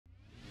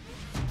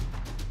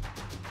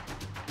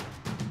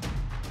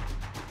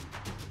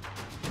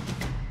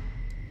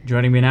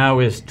Joining me now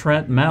is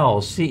Trent Mell,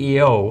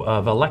 CEO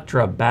of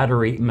Electra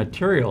Battery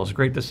Materials.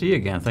 Great to see you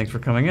again. Thanks for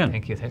coming in.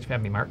 Thank you. Thanks for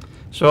having me, Mark.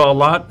 So a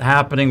lot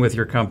happening with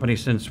your company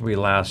since we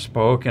last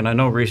spoke, and I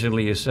know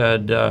recently you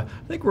said, I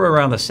think we're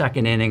around the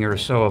second inning or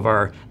so of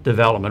our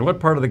development. What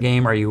part of the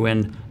game are you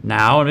in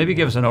now? And maybe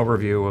give us an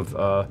overview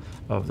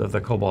of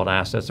the Cobalt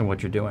assets and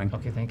what you're doing.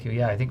 Okay, thank you.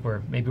 Yeah, I think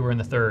maybe we're in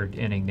the third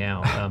inning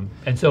now.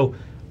 And so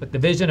the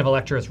vision of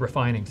Electra is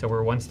refining. So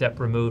we're one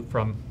step removed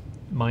from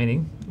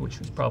mining, which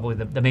was probably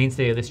the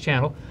mainstay of this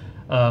channel.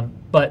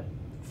 But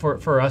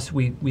for us,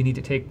 we need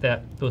to take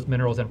those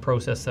minerals and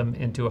process them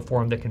into a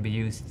form that can be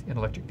used in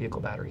electric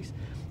vehicle batteries.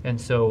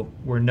 And so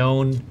we're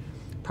known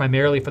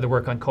primarily for the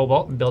work on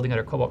cobalt and building out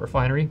our Cobalt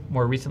Refinery.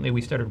 More recently, we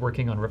started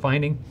working on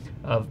refining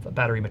of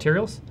battery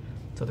materials,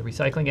 so the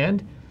recycling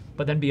end.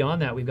 But then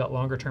beyond that, we've got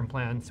longer term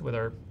plans with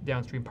our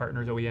downstream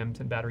partners, OEMs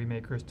and battery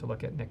makers, to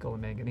look at nickel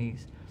and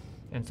manganese.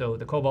 And so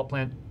the cobalt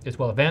plant is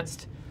well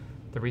advanced.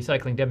 The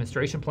recycling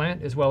demonstration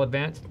plant is well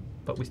advanced,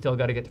 but we still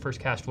got to get the first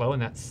cash flow,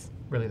 and that's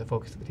really the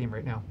focus of the team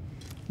right now.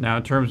 Now,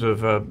 in terms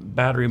of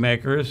battery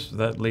makers,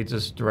 that leads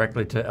us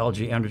directly to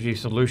LG Energy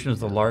Solutions,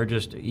 the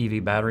largest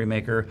EV battery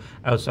maker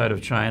outside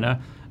of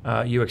China.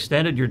 You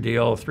extended your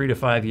deal 3 to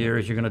 5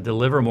 years. You're going to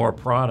deliver more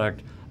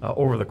product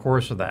over the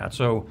course of that.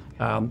 So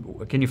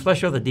can you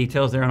flesh out the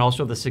details there and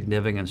also the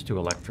significance to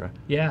Electra?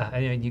 Yeah,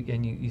 and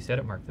you said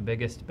it, Mark, the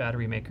biggest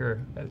battery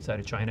maker outside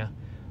of China.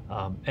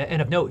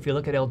 And of note, if you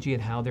look at LG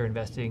and how they're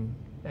investing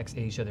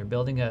ex-Asia, they're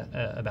building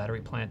a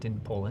battery plant in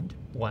Poland,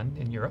 1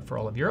 in Europe for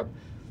all of Europe.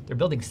 They're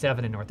building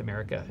 7 in North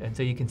America. And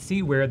so you can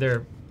see where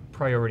their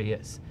priority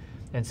is.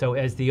 And so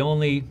as the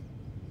only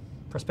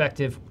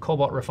prospective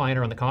cobalt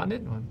refiner on the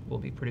continent, we'll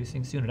be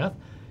producing soon enough,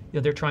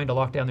 they're trying to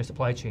lock down their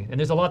supply chain. And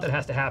there's a lot that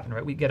has to happen,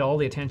 right? We get all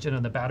the attention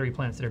on the battery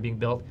plants that are being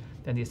built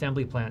and the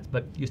assembly plants,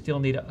 but you still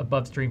need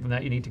above stream from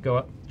that. You need to go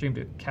upstream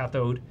to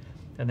cathode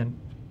and then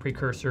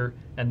precursor,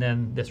 and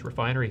then this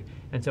refinery.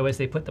 And so as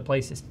they put the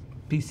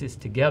pieces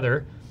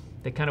together,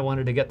 they kind of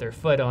wanted to get their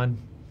foot on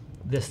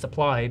this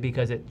supply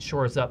because it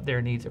shores up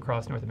their needs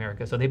across North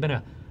America. So they've been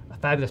a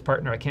fabulous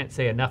partner. I can't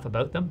say enough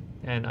about them,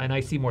 and I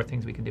see more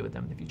things we can do with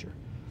them in the future.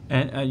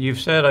 And you've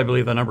said, I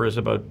believe the number is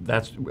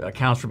that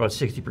accounts for about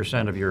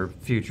 60% of your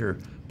future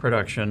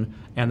production,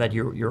 and that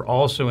you're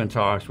also in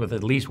talks with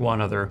at least one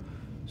other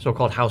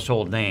so-called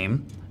household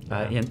name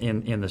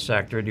in the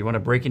sector. Do you want to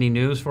break any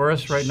news for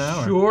us right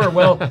now? Sure.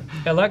 Well,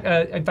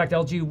 in fact,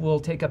 LG will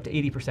take up to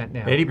 80%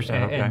 now.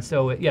 80%, okay. And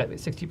so, yeah,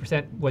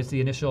 60% was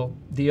the initial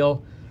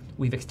deal.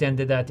 We've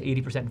extended that to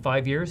 80% in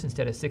 5 years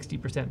instead of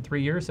 60% in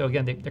 3 years. So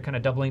again, they're kind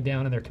of doubling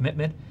down on their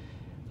commitment.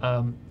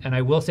 And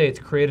I will say it's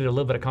created a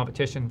little bit of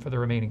competition for the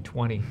remaining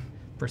 20%.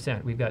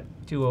 We've got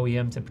 2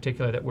 OEMs in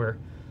particular that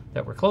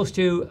we're close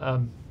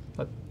to.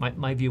 But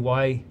my view,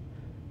 why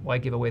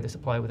give away the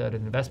supply without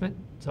an investment?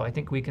 So I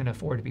think we can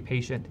afford to be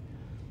patient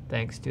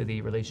thanks to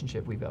the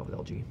relationship we've got with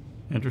LG.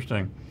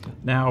 Interesting.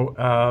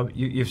 Now,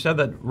 you've said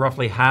that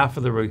roughly half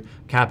of the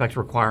CapEx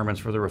requirements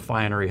for the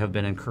refinery have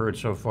been incurred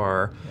so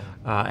far,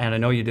 and I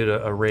know you did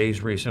a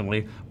raise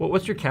recently.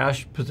 What's your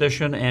cash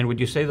position, and would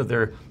you say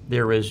that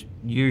there is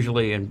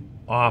usually and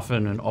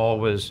often and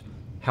always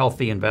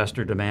healthy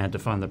investor demand to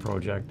fund the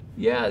project?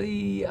 Yeah,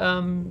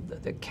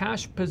 the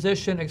cash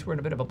position, I guess we're in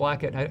a bit of a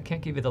blackout. I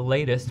can't give you the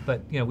latest,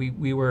 but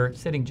we were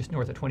sitting just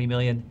north of 20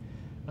 million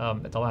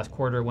at the last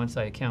quarter once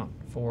I account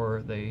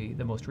for the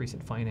most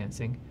recent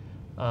financing.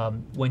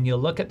 When you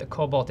look at the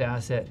cobalt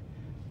asset,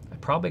 I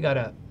probably got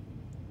to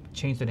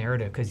change the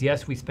narrative, because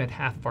yes, we spent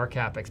half of our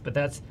capex, but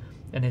that's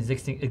an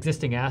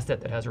existing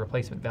asset that has a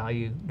replacement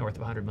value north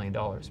of $100 million.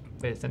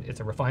 It's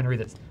a refinery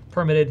that's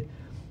permitted.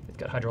 It's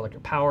got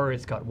hydroelectric power.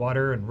 It's got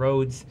water and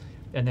roads,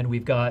 and then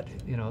we've got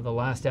the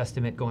last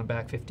estimate going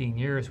back 15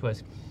 years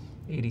was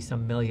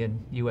 80-some million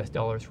US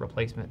dollars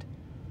replacement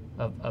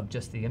of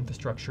just the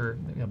infrastructure,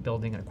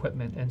 building and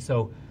equipment, and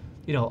so.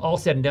 All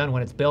said and done,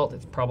 when it's built,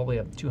 it's probably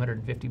a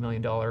 $250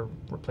 million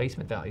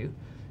replacement value.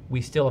 We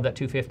still have that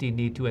 250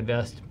 need to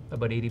invest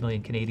about 80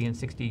 million Canadian,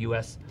 60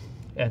 US,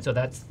 and so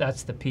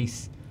that's the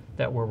piece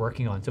that we're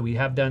working on. So we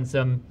have done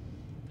some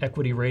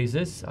equity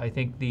raises. I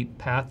think the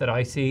path that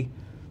I see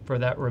for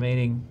that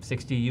remaining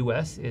 60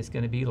 US is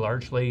going to be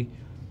largely,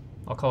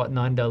 I'll call it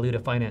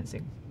non-dilutive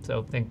financing.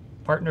 So think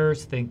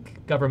partners,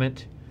 think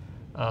government,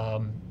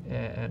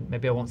 and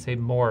maybe I won't say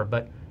more,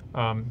 but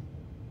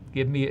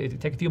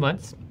take a few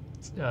months.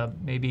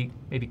 Maybe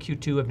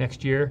Q2 of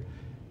next year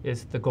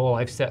is the goal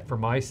I've set for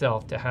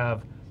myself, to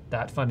have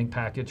that funding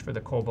package for the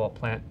cobalt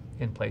plant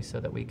in place so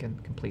that we can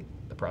complete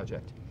the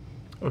project.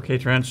 Okay,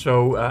 Trent,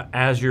 so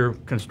as you're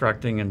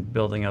constructing and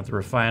building out the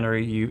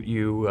refinery,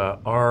 you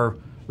are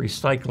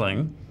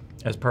recycling,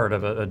 as part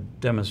of a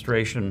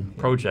demonstration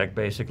project,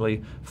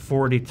 basically,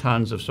 40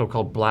 tons of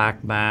so-called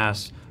black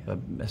mass,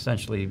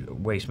 essentially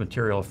waste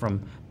material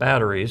from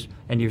batteries,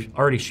 and you've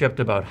already shipped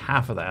about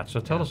half of that. So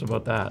tell us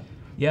about that.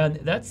 Yeah,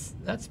 that's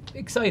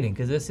exciting,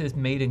 because this is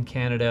made in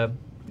Canada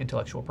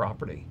intellectual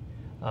property.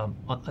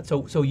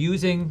 So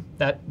using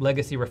that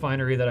legacy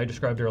refinery that I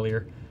described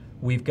earlier,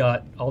 We've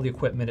got all the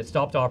equipment. It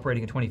stopped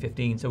operating in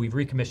 2015, so we've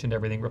recommissioned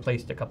everything,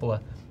 replaced a couple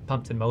of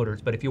pumps and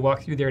motors. But if you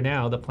walk through there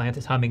now, the plant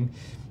is humming,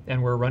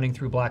 and we're running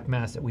through black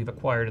mass that we've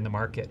acquired in the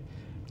market.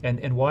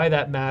 And why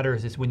that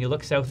matters is when you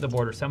look south of the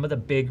border, some of the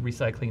big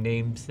recycling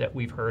names that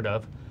we've heard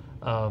of,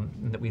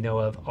 and that we know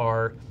of,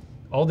 are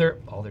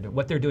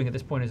what they're doing at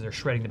this point is they're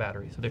shredding the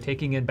battery. So they're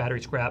taking in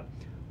battery scrap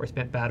or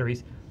spent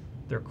batteries,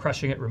 they're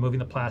crushing it, removing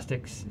the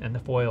plastics and the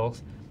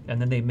foils, and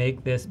then they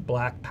make this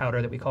black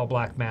powder that we call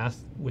black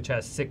mass, which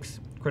has 6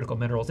 critical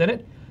minerals in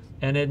it,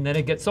 and then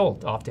it gets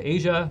sold off to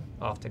Asia,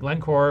 off to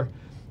Glencore.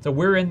 So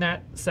we're in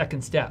that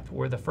second step.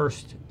 We're the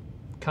first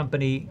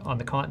company on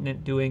the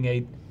continent doing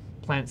a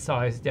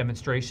plant-sized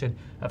demonstration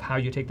of how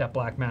you take that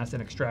black mass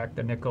and extract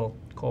the nickel,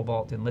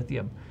 cobalt, and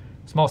lithium.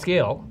 Small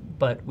scale,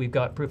 but we've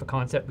got proof of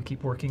concept. We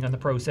keep working on the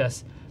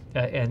process,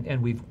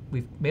 and we've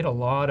made a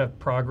lot of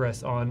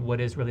progress on what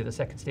is really the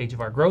second stage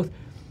of our growth.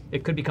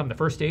 It could become the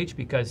first stage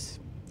because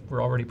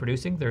we're already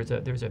producing. There's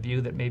a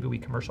view that maybe we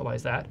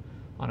commercialize that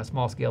on a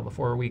small scale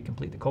before we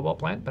complete the cobalt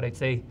plant, but I'd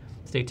say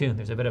stay tuned.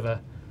 There's a bit of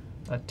a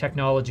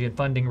technology and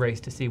funding race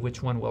to see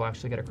which one will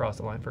actually get across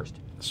the line first.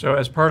 So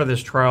as part of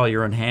this trial,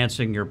 you're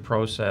enhancing your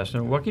process.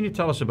 And what can you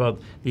tell us about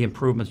the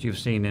improvements you've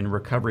seen in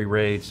recovery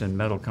rates and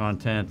metal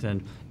content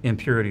and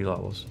impurity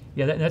levels?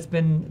 Yeah, that's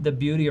been the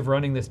beauty of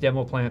running this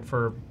demo plant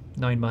for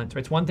 9 months.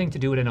 It's one thing to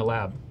do it in a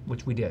lab,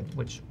 which we did,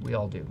 which we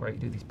all do, right? You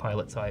do these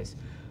pilot size.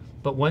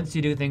 But once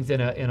you do things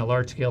in a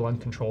large-scale,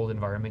 uncontrolled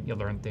environment, you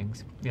learn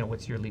things. You know,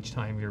 what's your leach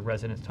time, your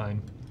residence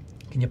time?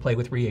 Can you play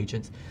with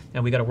reagents?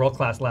 And we got a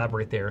world-class lab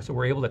right there, so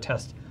we're able to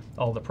test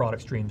all the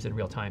product streams in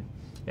real time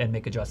and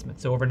make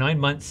adjustments. So over 9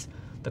 months,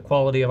 the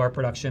quality of our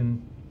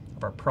production,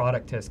 of our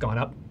product has gone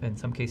up, in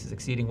some cases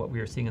exceeding what we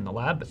were seeing in the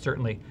lab, but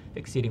certainly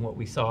exceeding what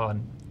we saw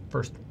in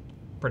first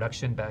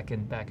production back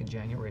in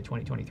January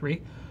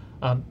 2023.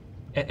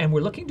 And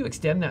we're looking to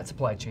extend that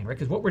supply chain, right?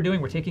 Because what we're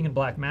doing, we're taking in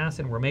black mass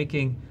and we're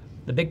making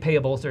the big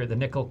payables are the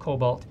nickel,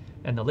 cobalt,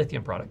 and the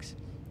lithium products.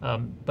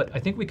 But I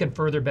think we can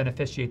further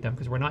beneficiate them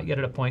because we're not yet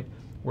at a point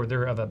where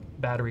they're of a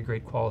battery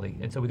grade quality.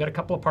 And so we've got a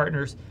couple of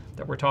partners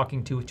that we're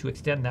talking to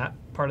extend that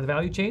part of the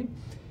value chain,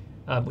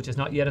 which is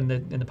not yet in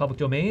the public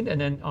domain. And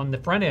then on the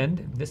front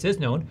end, this is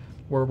known,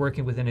 we're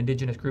working with an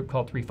indigenous group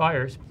called Three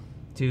Fires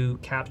to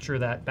capture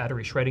that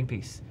battery shredding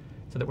piece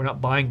so that we're not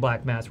buying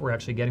black mass, we're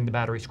actually getting the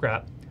battery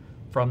scrap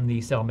from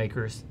the cell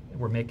makers.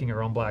 We're making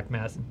our own black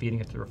mass and feeding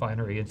it to the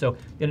refinery. And so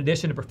in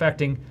addition to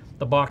perfecting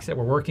the box that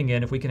we're working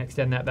in, if we can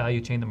extend that value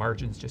chain, the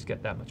margins just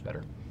get that much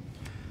better.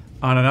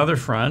 On another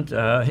front,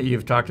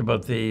 you've talked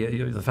about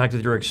the fact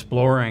that you're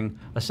exploring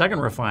a second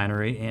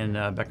refinery in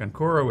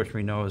Bécancour, which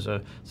we know is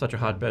such a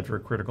hotbed for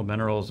critical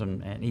minerals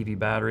and EV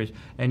batteries.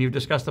 And you've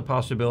discussed the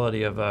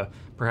possibility of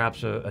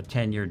perhaps a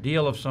 10-year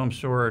deal of some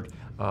sort.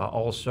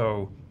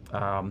 Also,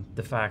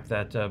 the fact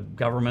that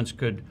governments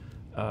could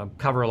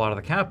cover a lot of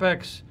the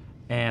capex,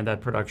 and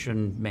that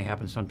production may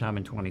happen sometime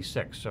in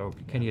 26. So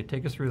can you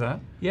take us through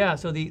that? Yeah,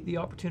 so the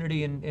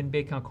opportunity in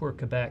Bécancour,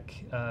 Quebec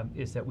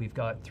is that we've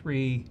got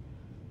 3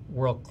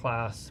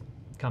 world-class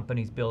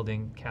companies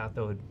building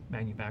cathode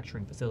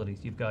manufacturing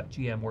facilities. You've got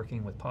GM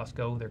working with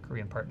POSCO, their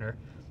Korean partner.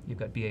 You've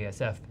got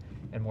BASF,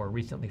 and more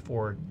recently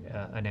Ford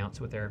announced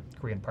with their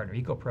Korean partner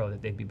EcoPro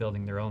that they'd be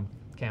building their own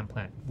CAM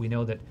plant. We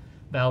know that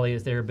Vale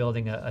is there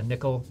building a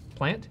nickel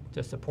plant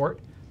to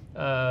support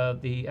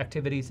the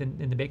activities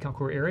in the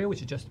Bécancour area,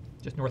 which is just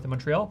north of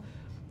Montreal.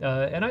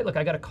 And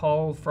I got a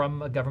call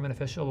from a government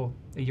official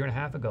a year and a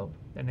half ago,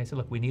 and they said,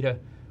 look, we need a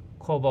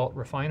Cobalt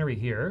Refinery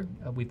here.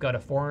 We've got a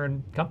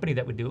foreign company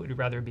that would do it. We'd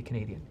rather it be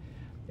Canadian.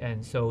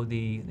 And so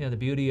the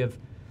beauty of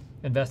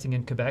investing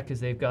in Quebec is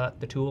they've got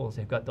the tools,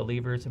 they've got the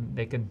levers, and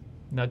they can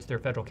nudge their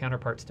federal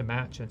counterparts to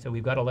match. And so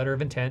we've got a letter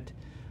of intent.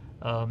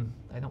 I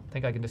don't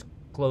think I can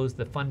disclose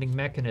the funding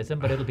mechanism,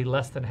 but it'll be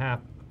less than half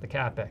the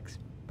capex,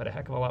 but a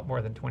heck of a lot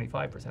more than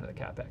 25% of the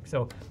capex.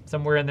 So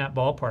somewhere in that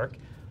ballpark,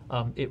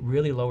 it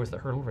really lowers the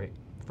hurdle rate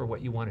for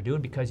what you want to do.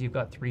 And because you've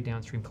got 3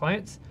 downstream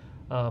clients,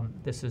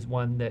 this is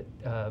one that,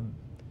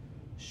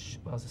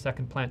 as a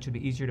second plant should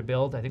be easier to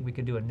build. I think we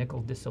could do a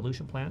nickel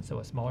dissolution plant, so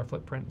a smaller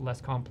footprint,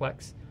 less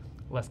complex,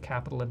 less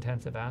capital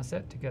intensive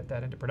asset to get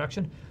that into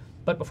production.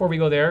 But before we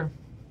go there,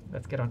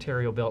 let's get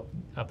Ontario built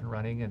up and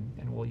running,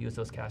 and we'll use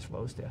those cash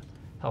flows to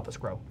help us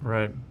grow.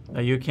 Right. Now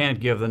you can't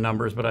give the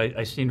numbers, but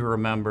I seem to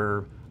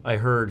remember I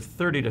heard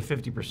 30 to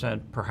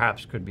 50%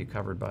 perhaps could be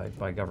covered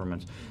by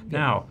governments.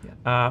 Yeah.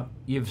 Now,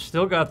 you've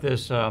still got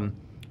this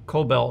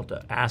cobalt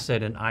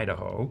asset in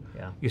Idaho.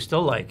 Yeah. You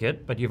still like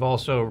it, but you've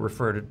also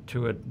referred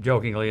to it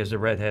jokingly as a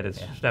redheaded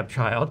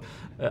stepchild,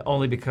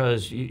 only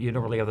because you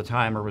don't really have the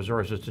time or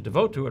resources to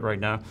devote to it right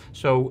now.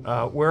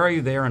 So where are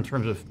you there in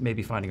terms of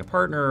maybe finding a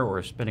partner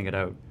or spinning it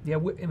out? Yeah, I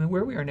mean,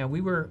 where we are now,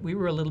 we were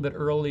a little bit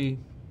early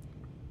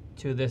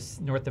to this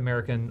North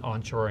American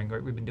onshoring.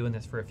 Right? We've been doing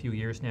this for a few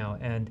years now,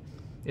 and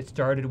it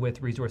started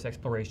with resource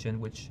exploration,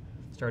 which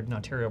started in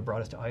Ontario,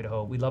 brought us to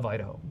Idaho. We love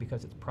Idaho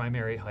because it's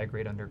primary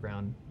high-grade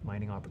underground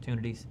mining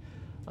opportunities.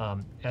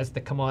 As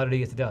the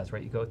commodity as it does,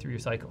 right? You go through your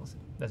cycles.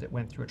 as it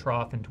went through a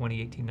trough in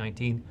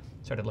 2018-19,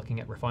 started looking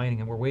at refining,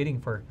 and we're waiting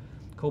for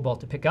cobalt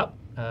to pick up.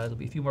 There'll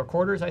be a few more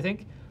quarters, I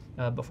think,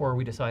 before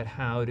we decide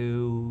how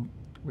to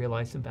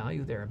realize some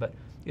value there. But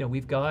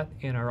we've got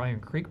in our Iron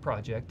Creek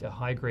project a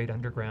high-grade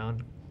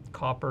underground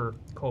copper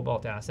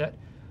cobalt asset.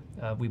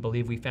 We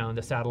believe we found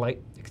a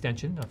satellite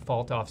extension, a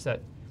fault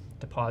offset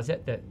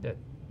deposit that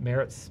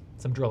merits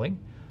some drilling.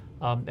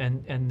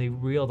 And the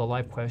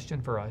live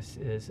question for us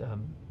is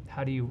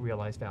how do you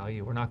realize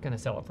value? We're not going to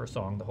sell it for a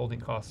song. The holding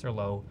costs are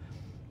low,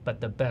 but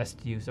the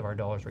best use of our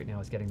dollars right now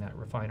is getting that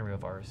refinery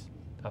of ours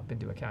up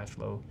into a cash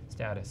flow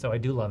status. So I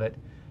do love it.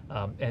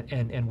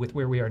 And with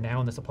where we are now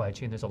in the supply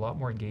chain, there's a lot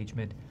more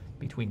engagement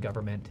between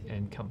government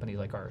and companies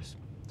like ours.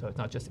 So it's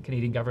not just the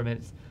Canadian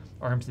government, it's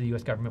arms of the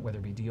US government, whether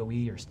it be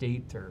DOE or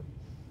state or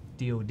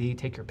DOD,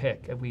 take your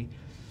pick.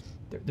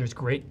 There's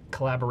great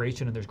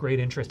collaboration and there's great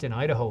interest in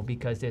Idaho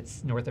because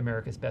it's North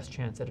America's best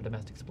chance at a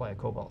domestic supply of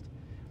cobalt.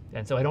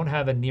 And so I don't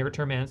have a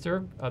near-term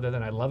answer other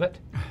than I love it.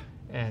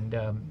 And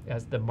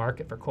as the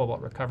market for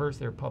cobalt recovers,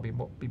 there'll probably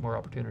be more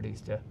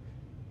opportunities to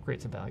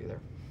create some value there.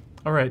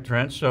 All right,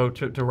 Trent, so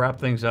to wrap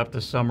things up,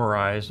 to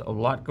summarize, a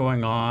lot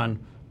going on,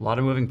 a lot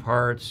of moving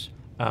parts.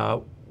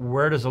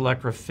 Where does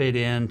Electra fit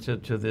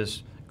into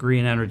this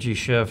green energy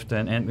shift?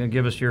 And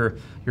give us your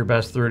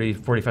best 30,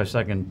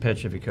 45-second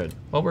pitch if you could.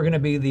 Well, we're going to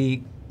be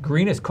the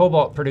greenest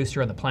cobalt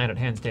producer on the planet,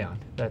 hands down.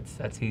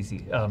 That's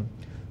easy.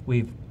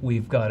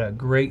 We've got a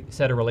great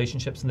set of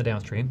relationships in the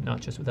downstream, not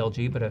just with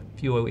LG, but a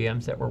few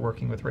OEMs that we're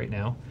working with right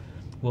now.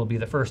 We'll be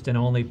the first and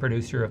only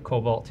producer of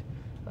cobalt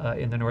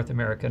in the North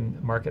American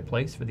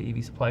marketplace for the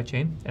EV supply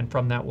chain. And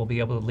from that, we'll be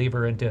able to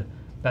lever into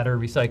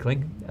battery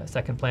recycling, a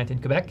second plant in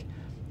Quebec,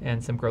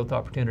 and some growth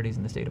opportunities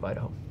in the state of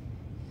Idaho.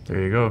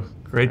 There you go.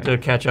 Great to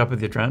catch up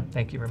with you, Trent.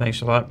 Thank you very much.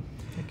 Thanks a lot.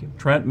 Thank you.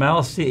 Trent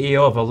Mell,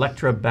 CEO of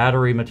Electra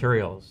Battery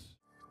Materials.